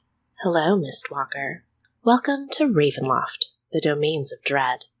Hello, Mistwalker. Welcome to Ravenloft, the domains of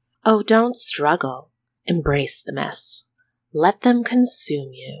dread. Oh, don't struggle. Embrace the mists. Let them consume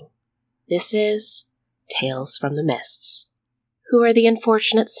you. This is Tales from the Mists. Who are the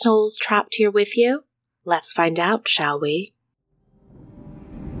unfortunate souls trapped here with you? Let's find out, shall we?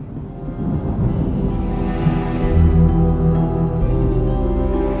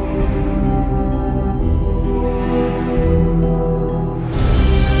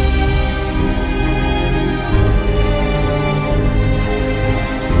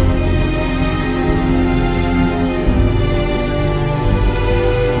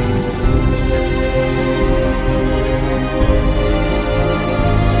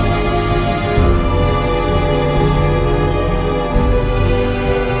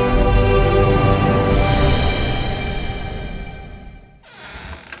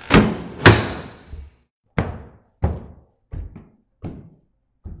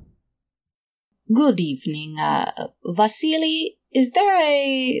 Good evening, Vasily. Is there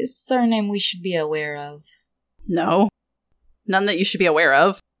a surname we should be aware of? No. None that you should be aware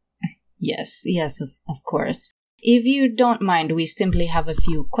of. Yes, of course. If you don't mind, we simply have a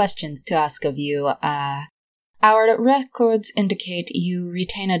few questions to ask of you. Our records indicate you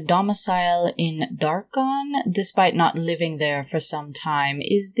retain a domicile in Darkon, despite not living there for some time.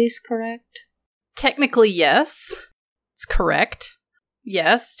 Is this correct? Technically, yes. It's correct.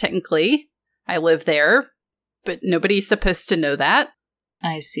 Yes, technically. I live there, but nobody's supposed to know that.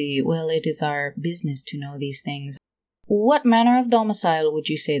 I see. Well, it is our business to know these things. What manner of domicile would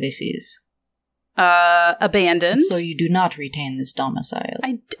you say this is? Abandoned. So you do not retain this domicile?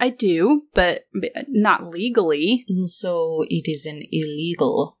 I do, but not legally. So it is an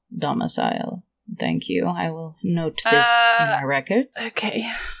illegal domicile. Thank you. I will note this in our records. Okay.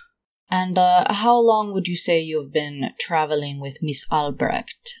 And how long would you say you have been traveling with Miss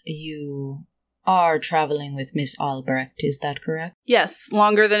Albrecht? You are traveling with Miss Albrecht, is that correct? Yes,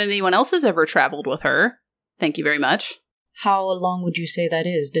 longer than anyone else has ever traveled with her. Thank you very much. How long would you say that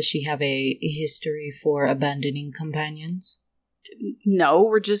is? Does she have a history for abandoning companions?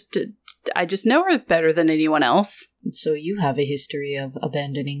 No, I just know her better than anyone else. So you have a history of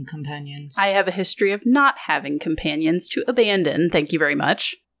abandoning companions? I have a history of not having companions to abandon, thank you very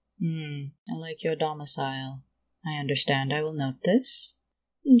much. I like your domicile. I understand. I will note this.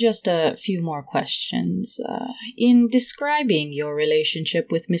 Just a few more questions. In describing your relationship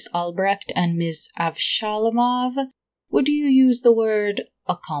with Miss Albrecht and Ms. Avshalomov, would you use the word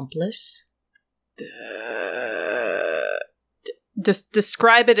accomplice? Just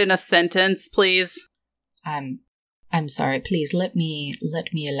describe it in a sentence, please. I'm sorry. Please let me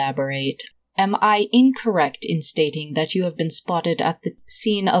elaborate. Am I incorrect in stating that you have been spotted at the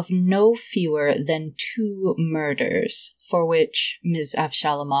scene of no fewer than 2 murders, for which Ms.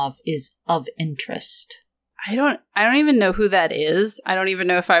 Avshalomov is of interest? I don't even know who that is. I don't even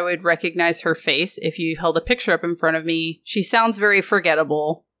know if I would recognize her face if you held a picture up in front of me. She sounds very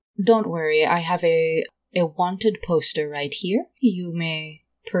forgettable. Don't worry, I have a wanted poster right here. You may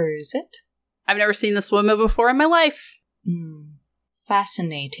peruse it. I've never seen this woman before in my life.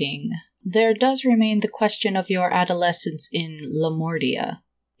 Fascinating. There does remain the question of your adolescence in Lamordia.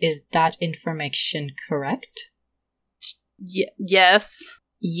 Is that information correct? Yes.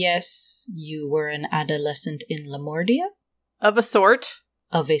 Yes, you were an adolescent in Lamordia? Of a sort.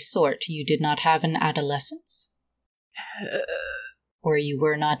 Of a sort. You did not have an adolescence? Or you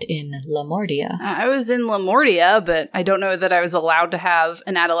were not in Lamordia? I was in Lamordia, but I don't know that I was allowed to have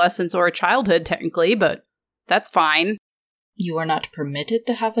an adolescence or a childhood, technically, but that's fine. You were not permitted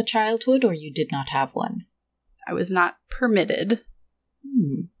to have a childhood, or you did not have one? I was not permitted.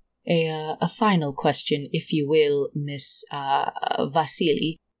 A final question, if you will, Miss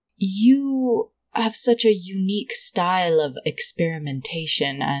Vasily. You have such a unique style of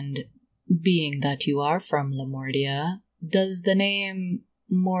experimentation, and being that you are from Lamordia, does the name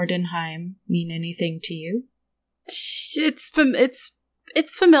Mordenheim mean anything to you? It's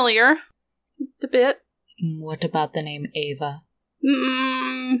familiar. A bit. What about the name Ava?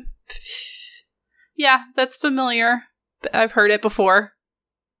 Yeah, that's familiar. I've heard it before.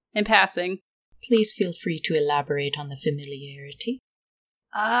 In passing. Please feel free to elaborate on the familiarity.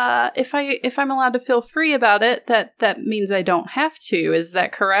 If I'm allowed to feel free about it, that means I don't have to. Is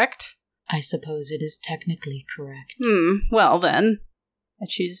that correct? I suppose it is technically correct. Well then, I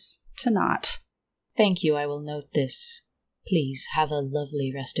choose to not. Thank you, I will note this. Please have a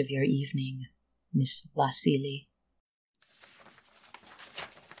lovely rest of your evening, Miss Vasily.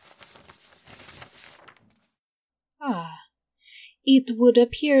 It would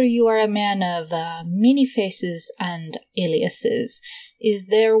appear you are a man of many faces and aliases. Is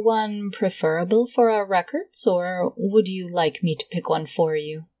there one preferable for our records, or would you like me to pick one for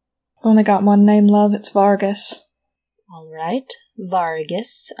you? Only got one name, love. It's Vargas. All right.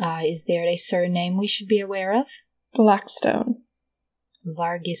 Vargas. Is there a surname we should be aware of? Blackstone.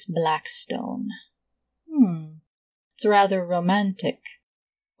 Vargas Blackstone. It's rather romantic.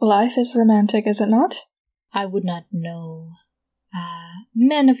 Life is romantic, is it not? I would not know.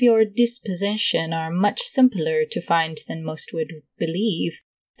 Men of your disposition are much simpler to find than most would believe.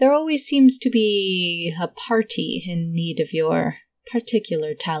 There always seems to be a party in need of your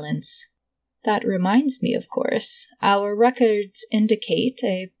particular talents. That reminds me, of course, our records indicate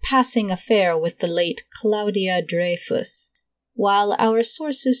a passing affair with the late Claudia Dreyfus. While our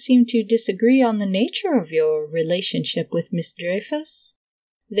sources seem to disagree on the nature of your relationship with Miss Dreyfus,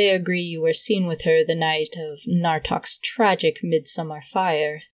 they agree you were seen with her the night of Nartok's tragic midsummer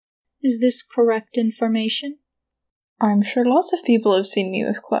fire. Is this correct information? I'm sure lots of people have seen me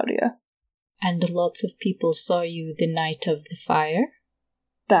with Claudia. And lots of people saw you the night of the fire?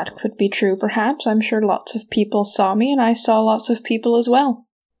 That could be true, perhaps. I'm sure lots of people saw me, and I saw lots of people as well.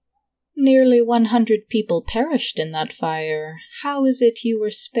 Nearly 100 people perished in that fire. How is it you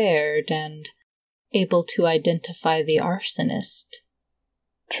were spared and able to identify the arsonist?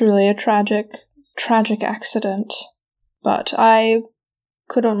 Truly a tragic accident. But I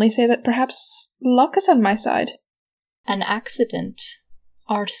could only say that perhaps luck is on my side. An accident.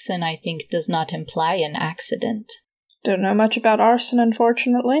 Arson, I think, does not imply an accident. Don't know much about arson,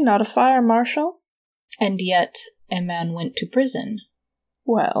 unfortunately. Not a fire marshal. And yet, a man went to prison.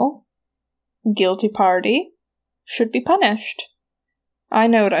 Well, guilty party should be punished. I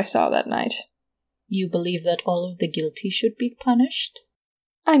know what I saw that night. You believe that all of the guilty should be punished?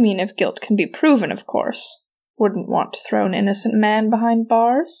 I mean, if guilt can be proven, of course. Wouldn't want to throw an innocent man behind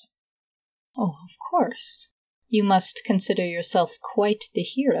bars. Oh, of course. You must consider yourself quite the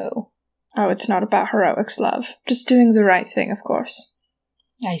hero. Oh, it's not about heroics, love. Just doing the right thing, of course.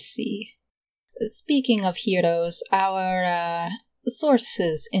 I see. Speaking of heroes, our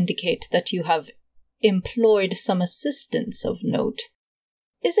sources indicate that you have employed some assistants of note.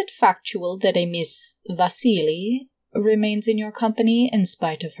 Is it factual that a Miss Vasily remains in your company in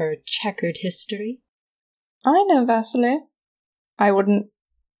spite of her checkered history? I know Vasily. I wouldn't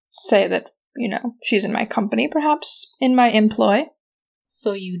say that, she's in my company, perhaps in my employ.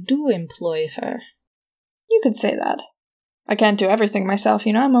 So you do employ her? You could say that. I can't do everything myself,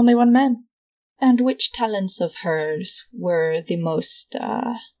 I'm only one man. And which talents of hers were the most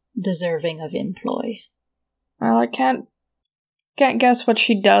deserving of employ? Well, I can't guess what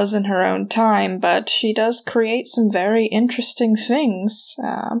she does in her own time, but she does create some very interesting things.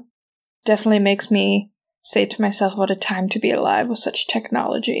 Definitely makes me say to myself, what a time to be alive with such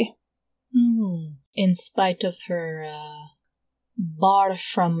technology. In spite of her bar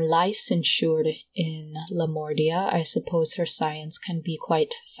from licensure in Lamordia, I suppose her science can be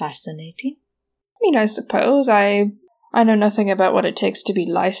quite fascinating. I suppose. I know nothing about what it takes to be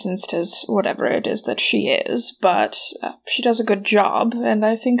licensed as whatever it is that she is, but she does a good job, and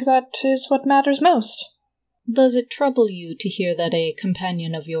I think that is what matters most. Does it trouble you to hear that a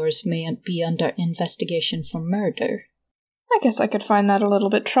companion of yours may be under investigation for murder? I guess I could find that a little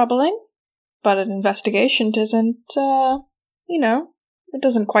bit troubling, but an investigation isn't, it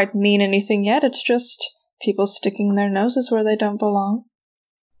doesn't quite mean anything yet, it's just people sticking their noses where they don't belong.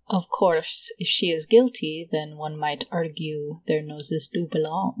 Of course, if she is guilty, then one might argue their noses do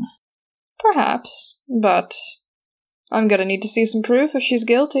belong. Perhaps, but I'm gonna need to see some proof if she's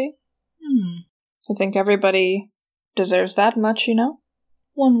guilty. I think everybody deserves that much,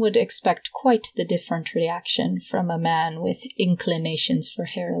 One would expect quite the different reaction from a man with inclinations for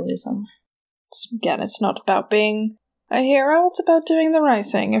heroism. Again, it's not about being a hero, it's about doing the right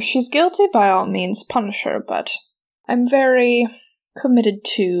thing. If she's guilty, by all means, punish her, but I'm very committed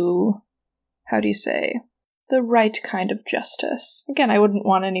to, the right kind of justice. Again, I wouldn't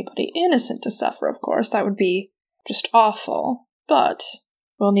want anybody innocent to suffer, of course. That would be just awful. But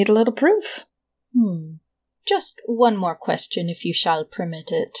we'll need a little proof. Just one more question, if you shall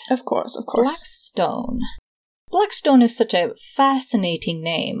permit it. Of course. Blackstone. Blackstone is such a fascinating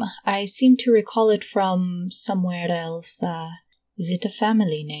name. I seem to recall it from somewhere else. Is it a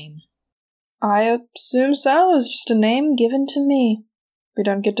family name? I assume so. It's just a name given to me. We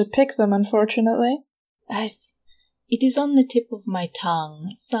don't get to pick them, unfortunately. It is on the tip of my tongue.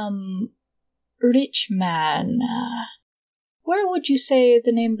 Some rich man. Where would you say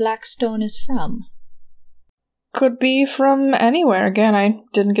the name Blackstone is from? Could be from anywhere. Again, I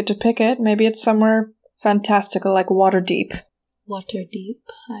didn't get to pick it. Maybe it's somewhere fantastical like Waterdeep. Waterdeep?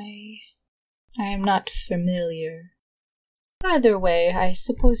 I am not familiar. Either way, I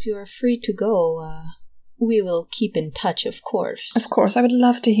suppose you are free to go. We will keep in touch, of course. Of course, I would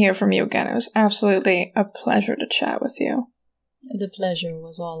love to hear from you again. It was absolutely a pleasure to chat with you. The pleasure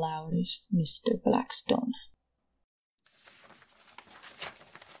was all ours, Mr. Blackstone.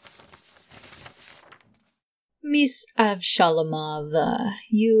 Miss Avshalomov,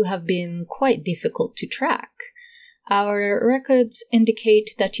 you have been quite difficult to track. Our records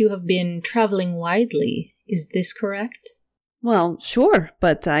indicate that you have been traveling widely. Is this correct? Well, sure,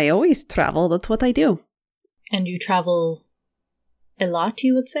 but I always travel. That's what I do. And you travel a lot,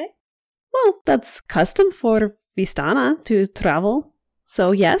 you would say? Well, that's custom for Vistana to travel,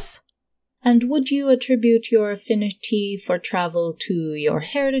 so yes. And would you attribute your affinity for travel to your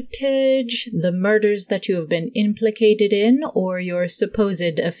heritage, the murders that you have been implicated in, or your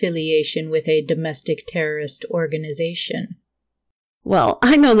supposed affiliation with a domestic terrorist organization? Well,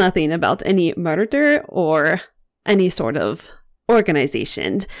 I know nothing about any murder or any sort of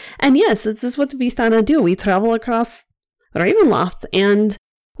organization. And yes, this is what Vistana do. We travel across Ravenloft, and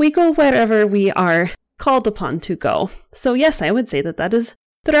we go wherever we are called upon to go. So yes, I would say that is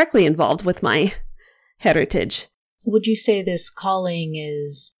directly involved with my heritage. Would you say this calling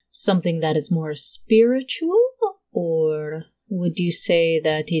is something that is more spiritual, or would you say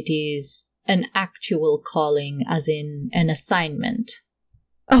that it is an actual calling, as in an assignment?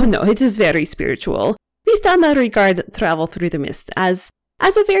 Oh no, it is very spiritual. Vistana regard travel through the mist as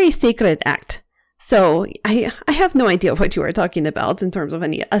a very sacred act. So I have no idea what you are talking about in terms of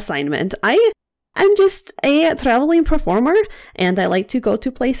any assignment. I'm just a traveling performer, and I like to go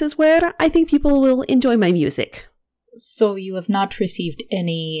to places where I think people will enjoy my music. So you have not received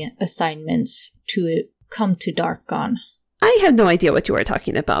any assignments to come to Darkon? I have no idea what you are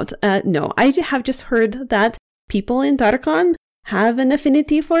talking about. No, I have just heard that people in Darkon have an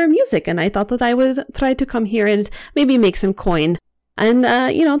affinity for music, and I thought that I would try to come here and maybe make some coin and,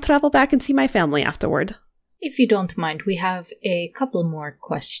 travel back and see my family afterward. If you don't mind, we have a couple more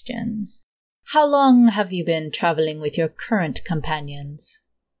questions. How long have you been traveling with your current companions?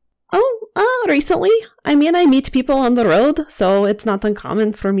 Recently. I mean, I meet people on the road, so it's not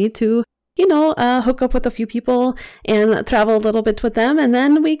uncommon for me to, hook up with a few people and travel a little bit with them, and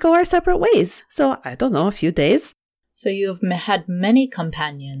then we go our separate ways. So, I don't know, a few days. So you've had many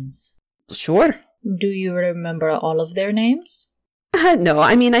companions? Sure. Do you remember all of their names? No,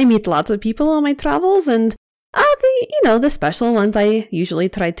 I mean, I meet lots of people on my travels, and the special ones I usually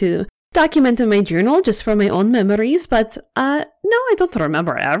try to document in my journal just for my own memories, but no, I don't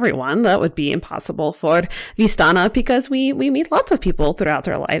remember everyone. That would be impossible for Vistana because we meet lots of people throughout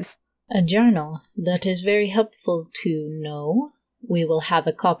our lives. A journal. That is very helpful to know. We will have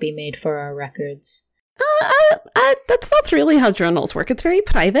a copy made for our records. That's not really how journals work. It's very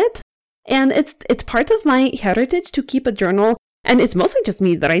private, and it's part of my heritage to keep a journal, and it's mostly just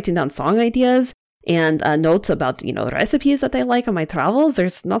me writing down song ideas and notes about, recipes that I like on my travels.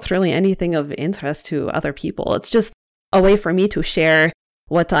 There's not really anything of interest to other people. It's just a way for me to share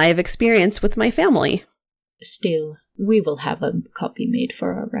what I've experienced with my family. Still, we will have a copy made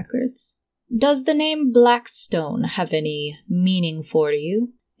for our records. Does the name Blackstone have any meaning for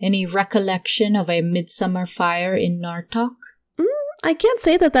you? Any recollection of a midsummer fire in Nartok? I can't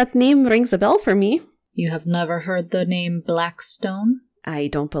say that name rings a bell for me. You have never heard the name Blackstone? I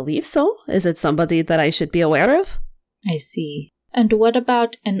don't believe so. Is it somebody that I should be aware of? I see. And what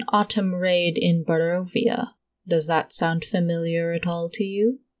about an autumn raid in Barovia? Does that sound familiar at all to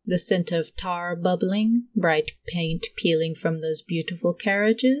you? The scent of tar bubbling, bright paint peeling from those beautiful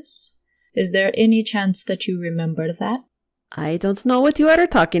carriages? Is there any chance that you remember that? I don't know what you are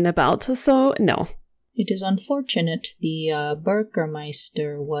talking about, so no. It is unfortunate the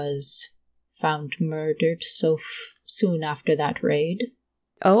Burgermeister was found murdered so soon after that raid.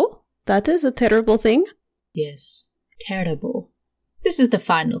 Oh, that is a terrible thing. Yes, terrible. This is the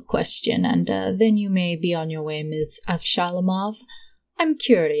final question, and then you may be on your way, Ms. Avshalomov. I'm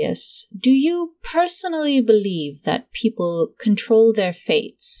curious, do you personally believe that people control their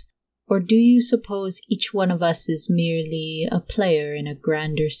fates, or do you suppose each one of us is merely a player in a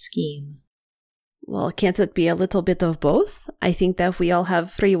grander scheme? Well, can't it be a little bit of both? I think that we all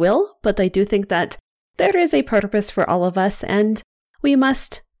have free will, but I do think that there is a purpose for all of us, and we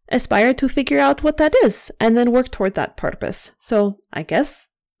must aspire to figure out what that is, and then work toward that purpose. So, I guess,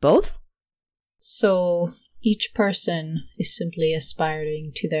 both? So, each person is simply aspiring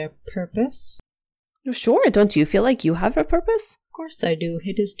to their purpose? Sure, don't you feel like you have a purpose? Of course I do.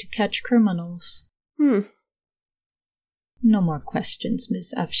 It is to catch criminals. No more questions,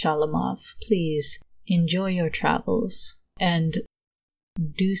 Miss Avshalomov. Please, enjoy your travels, and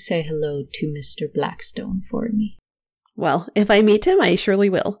do say hello to Mr. Blackstone for me. Well, if I meet him, I surely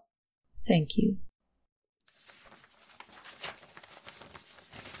will. Thank you.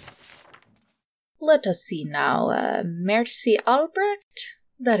 Let us see now. Mercy Albrecht?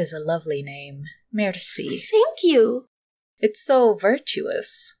 That is a lovely name. Merci. Thank you. It's so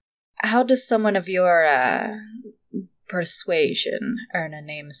virtuous. How does someone of your, persuasion earn a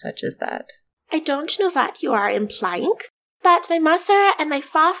name such as that? I don't know what you are implying, but my mother and my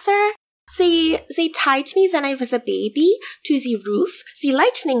father, they tied me when I was a baby to the roof, the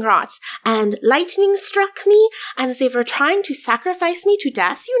lightning rod, and lightning struck me, and they were trying to sacrifice me to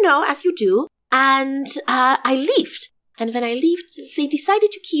death, as you do, and I left. And when I left, they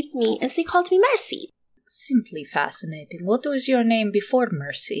decided to keep me, and they called me Mercy. Simply fascinating. What was your name before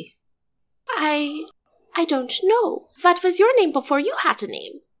Mercy? I don't know. What was your name before you had a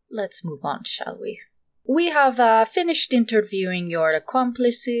name? Let's move on, shall we? We have finished interviewing your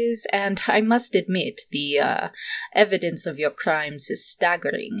accomplices, and I must admit, the evidence of your crimes is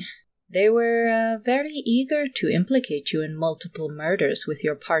staggering. They were very eager to implicate you in multiple murders with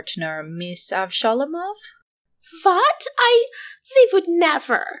your partner, Miss Avshalomov. What? They would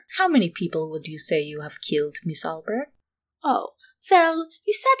never. How many people would you say you have killed, Miss Albrecht? Oh, well,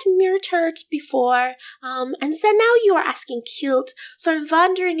 you said murdered before, and then now you are asking killed, so I'm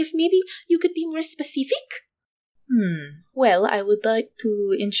wondering if maybe you could be more specific? Well, I would like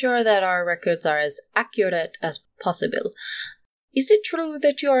to ensure that our records are as accurate as possible. Is it true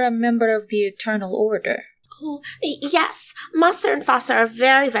that you are a member of the Eternal Order? Oh, yes. Master and Father are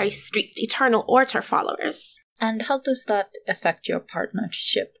very, very strict Eternal Order followers. And how does that affect your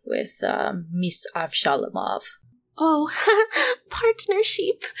partnership with Miss Avshalomov? Oh,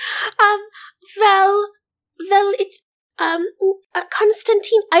 partnership. Well, it's,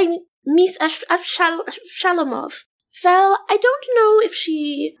 Konstantin, Miss Avshalomov. Well, I don't know if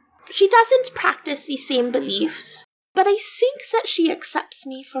she doesn't practice the same beliefs, but I think that she accepts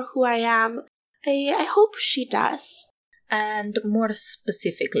me for who I am. I hope she does. And more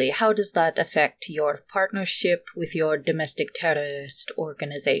specifically, how does that affect your partnership with your domestic terrorist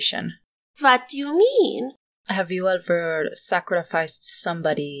organization? What do you mean? Have you ever sacrificed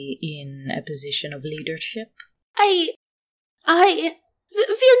somebody in a position of leadership? We're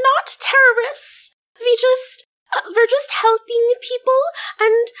not terrorists. We're just helping people,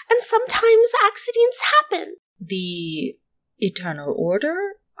 and sometimes accidents happen. The Eternal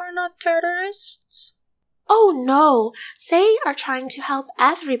Order are not terrorists? Oh no, they are trying to help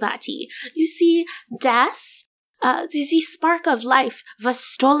everybody. You see, death, the spark of life was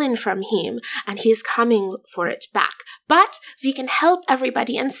stolen from him, and he is coming for it back. But we can help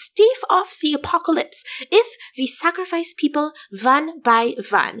everybody and stave off the apocalypse if we sacrifice people one by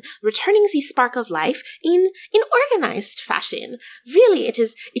one, returning the spark of life in organized fashion. Really, it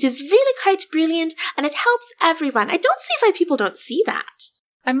is really quite brilliant, and it helps everyone. I don't see why people don't see that.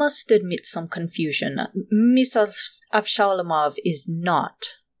 I must admit some confusion. Miss Avshalomov is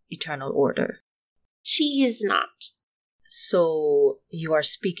not Eternal Order. She is not. So, you are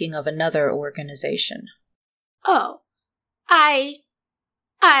speaking of another organization. Oh, I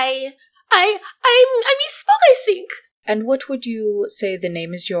misspoke, I think. And what would you say the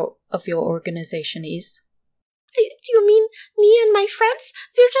name of your organization is? Do you mean me and my friends?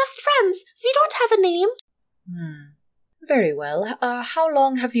 We're just friends. We don't have a name. Very well. How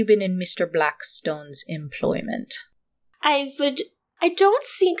long have you been in Mr. Blackstone's employment? I don't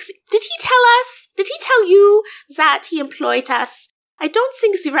think... Did he tell us? Did he tell you that he employed us? I don't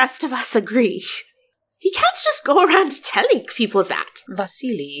think the rest of us agree. He can't just go around telling people that.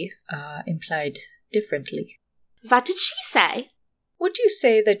 Vasily implied differently. What did she say? Would you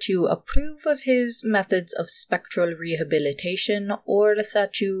say that you approve of his methods of spectral rehabilitation, or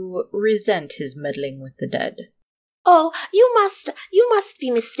that you resent his meddling with the dead? Oh, you must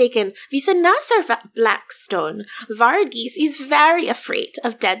be mistaken with another Blackstone. Varghese is very afraid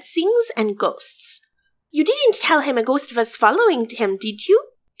of dead things and ghosts. You didn't tell him a ghost was following him, did you?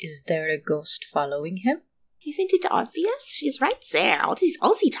 Is there a ghost following him? Isn't it obvious? She's right there all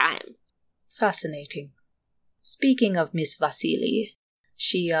the time. Fascinating. Speaking of Miss Vasily,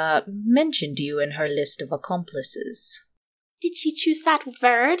 she mentioned you in her list of accomplices. Did she choose that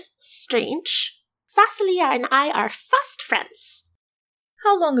word? Strange. Vasilia and I are fast friends.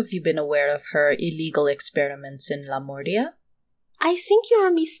 How long have you been aware of her illegal experiments in Lamortia? I think you are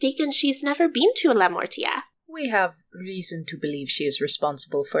mistaken. She's never been to Lamortia. We have reason to believe she is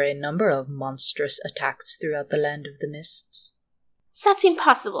responsible for a number of monstrous attacks throughout the Land of the Mists. That's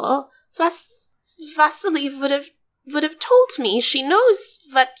impossible. Vasily would have told me. She knows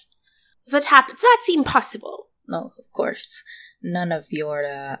what happened. That's impossible. Oh, of course. None of your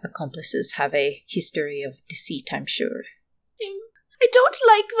accomplices have a history of deceit, I'm sure. I don't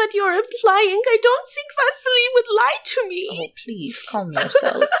like what you're implying. I don't think Vasily would lie to me. Oh, please, calm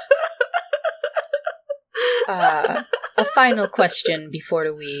yourself. A final question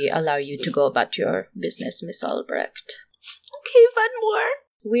before we allow you to go about your business, Miss Albrecht. Okay, one more.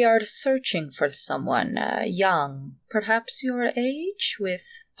 We are searching for someone young, perhaps your age,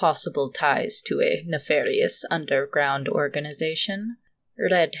 with possible ties to a nefarious underground organization.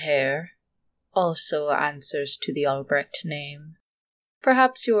 Red hair, also answers to the Albrecht name.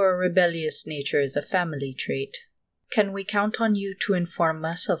 Perhaps your rebellious nature is a family trait. Can we count on you to inform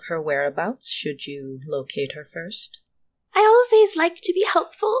us of her whereabouts should you locate her first? I always like to be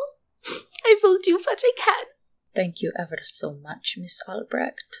helpful. I will do what I can. Thank you ever so much, Miss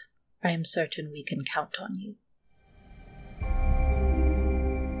Albrecht. I am certain we can count on you.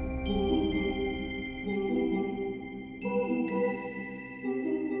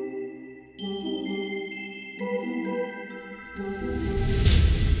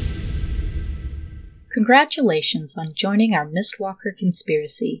 Congratulations on joining our Mistwalker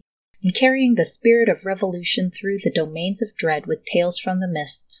conspiracy and carrying the spirit of revolution through the domains of dread with Tales from the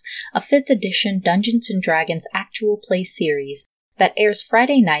Mists, a 5th edition Dungeons & Dragons actual play series that airs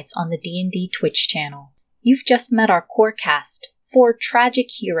Friday nights on the D&D Twitch channel. You've just met our core cast, 4 tragic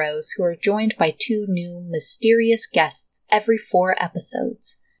heroes who are joined by 2 new mysterious guests every 4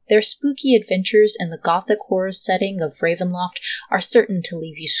 episodes. Their spooky adventures in the gothic horror setting of Ravenloft are certain to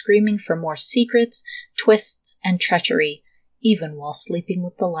leave you screaming for more secrets, twists, and treachery, even while sleeping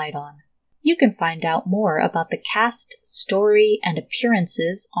with the light on. You can find out more about the cast, story, and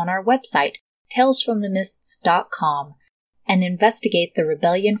appearances on our website, talesfromthemists.com, and investigate the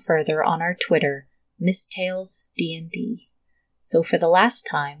rebellion further on our Twitter, MistTalesDND. So for the last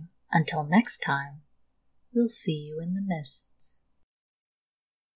time, until next time, we'll see you in the mists.